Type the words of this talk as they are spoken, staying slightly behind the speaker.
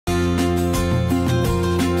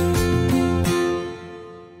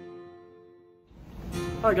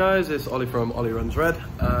Hi guys, it's Ollie from Ollie Runs Red.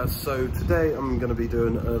 So today I'm going to be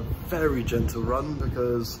doing a very gentle run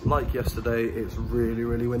because like yesterday it's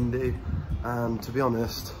really windy, and to be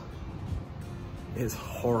honest it's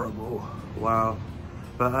horrible. Wow.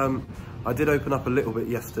 But I did open up a little bit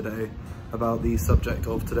yesterday about the subject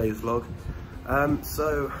of today's vlog.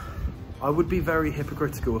 So I would be very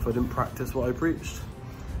hypocritical if I didn't practice what I preached.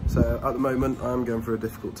 So at the moment I'm going through a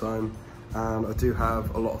difficult time, and I do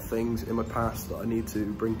have a lot of things in my past that I need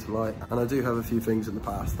to bring to light, and I do have a few things in the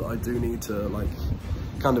past that I do need to like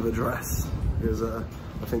kind of address, because I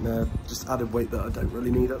think they're just added weight that I don't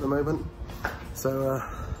really need at the moment. So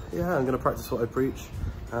yeah, I'm going to practice what I preach,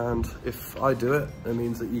 and if I do it, it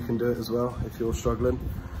means that you can do it as well if you're struggling.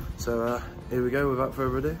 So here we go, without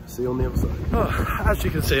further ado, see you on the other side. Oh, as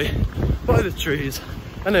you can see by the trees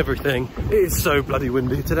and everything, it is so bloody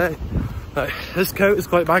windy today. This coat is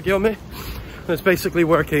quite baggy on me, and it's basically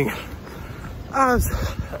working as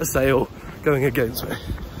a sail going against me.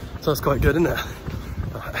 So that's quite good, isn't it?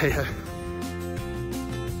 Hey ho.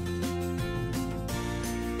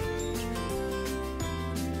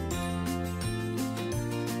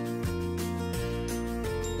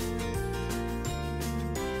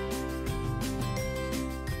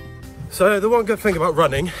 So the one good thing about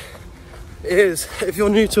running is if you're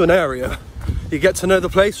new to an area, you get to know the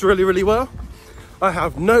place really well. I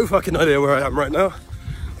have no fucking idea where I am right now.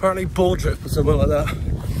 Apparently Baldrick or somewhere like that.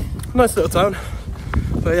 Nice little town,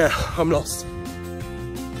 but yeah, I'm lost.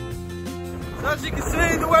 So as you can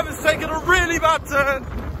see, the weather's taken a really bad turn.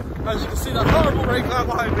 As you can see, that horrible rain cloud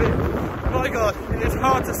behind me. My God, it's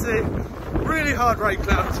hard to see. Really hard rain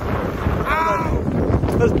clouds. Ow!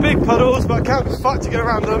 There's big puddles, but I can't be fucked to get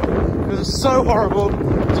around them because it's so horrible.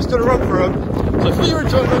 Just gonna run through them. So if you're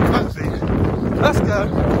enjoying them, fancy. Let's go.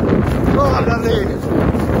 Oh, lovely.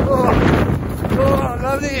 Oh,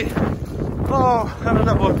 lovely. Oh, and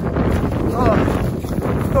another one.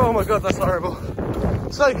 Oh my God, that's horrible.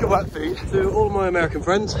 Soaking wet feet. To all my American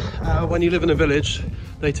friends, when you live in a village,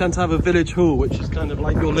 they tend to have a village hall, which is kind of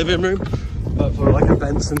like your living room, but for like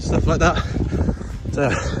events and stuff like that. So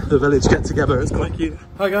the village get together, it's quite cute.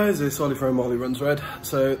 Hi guys, it's Ollie from Ollie Runs Red.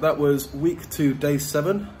 So that was week 2, day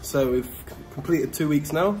 7. So we've completed 2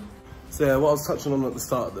 weeks now. So yeah, what I was touching on at the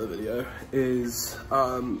start of the video is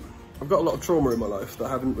I've got a lot of trauma in my life that I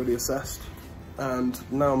haven't really assessed, and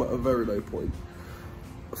now I'm at a very low point.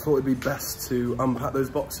 I thought it'd be best to unpack those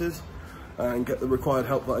boxes and get the required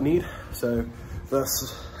help that I need. So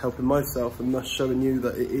that's helping myself and thus showing you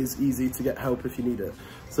that it is easy to get help if you need it.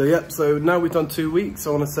 So yeah, so now we've done 2 weeks, I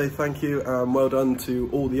want to say thank you and well done to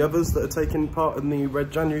all the others that are taking part in the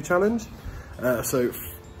Red January Challenge. So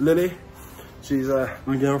Lily, she's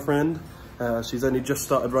my girlfriend. She's only just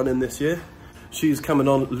started running this year. She's coming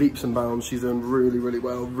on leaps and bounds. She's doing really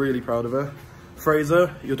well, really proud of her.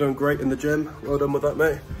 Fraser, you're doing great in the gym. Well done with that,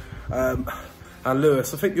 mate. And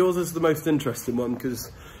Lewis, I think yours is the most interesting one because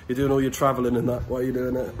you're doing all your traveling and that while you're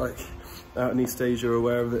doing it, like out in East Asia or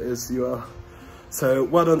wherever it is you are. So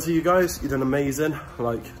well done to you guys, you're doing amazing.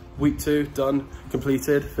 Like week 2, done,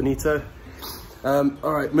 completed, finito. All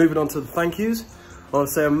right, moving on to the thank yous. I want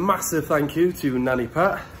to say a massive thank you to Nanny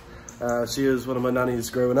Pat. She is one of my nannies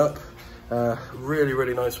growing up.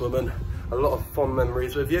 Really nice woman. A lot of fond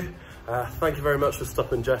memories with you. Thank you very much for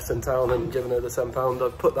stopping Jess in town and giving her the £10.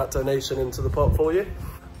 I've put that donation into the pot for you.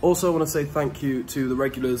 Also, I want to say thank you to the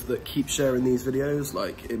regulars that keep sharing these videos.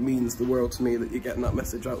 Like, it means the world to me that you're getting that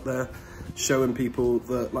message out there, showing people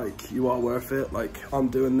that like you are worth it. Like, I'm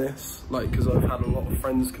doing this like because I've had a lot of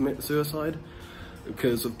friends commit suicide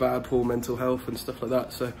because of bad, poor mental health and stuff like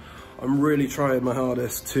that. So I'm really trying my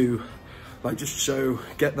hardest to like just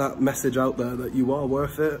get that message out there that you are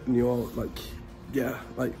worth it, and you're like, yeah,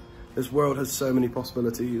 like this world has so many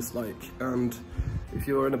possibilities, like, and if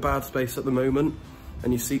you're in a bad space at the moment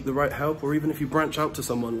and you seek the right help, or even if you branch out to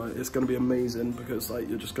someone, like it's going to be amazing because like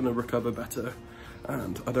you're just going to recover better.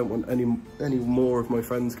 And I don't want any more of my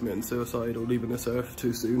friends committing suicide or leaving this earth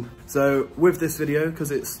too soon. So with this video,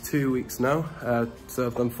 because it's 2 weeks now, so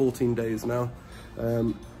I've done 14 days now,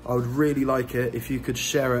 I would really like it if you could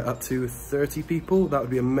share it up to 30 people. That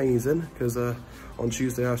would be amazing, because on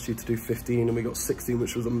Tuesday I asked you to do 15 and we got 16,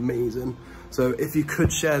 which was amazing. So if you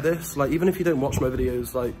could share this, like even if you don't watch my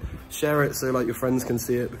videos, like share it so like your friends can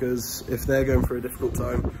see it, because if they're going through a difficult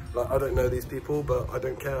time, like I don't know these people, but I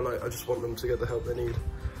don't care, like I just want them to get the help they need.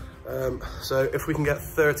 So if we can get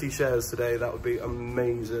 30 shares today, that would be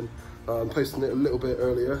amazing. I'm posting it a little bit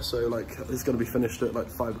earlier, so like it's going to be finished at like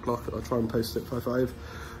 5 o'clock. I'll try and post it by 5.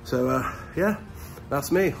 So yeah,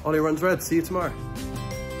 that's me, Ollie Runs Red. See you tomorrow.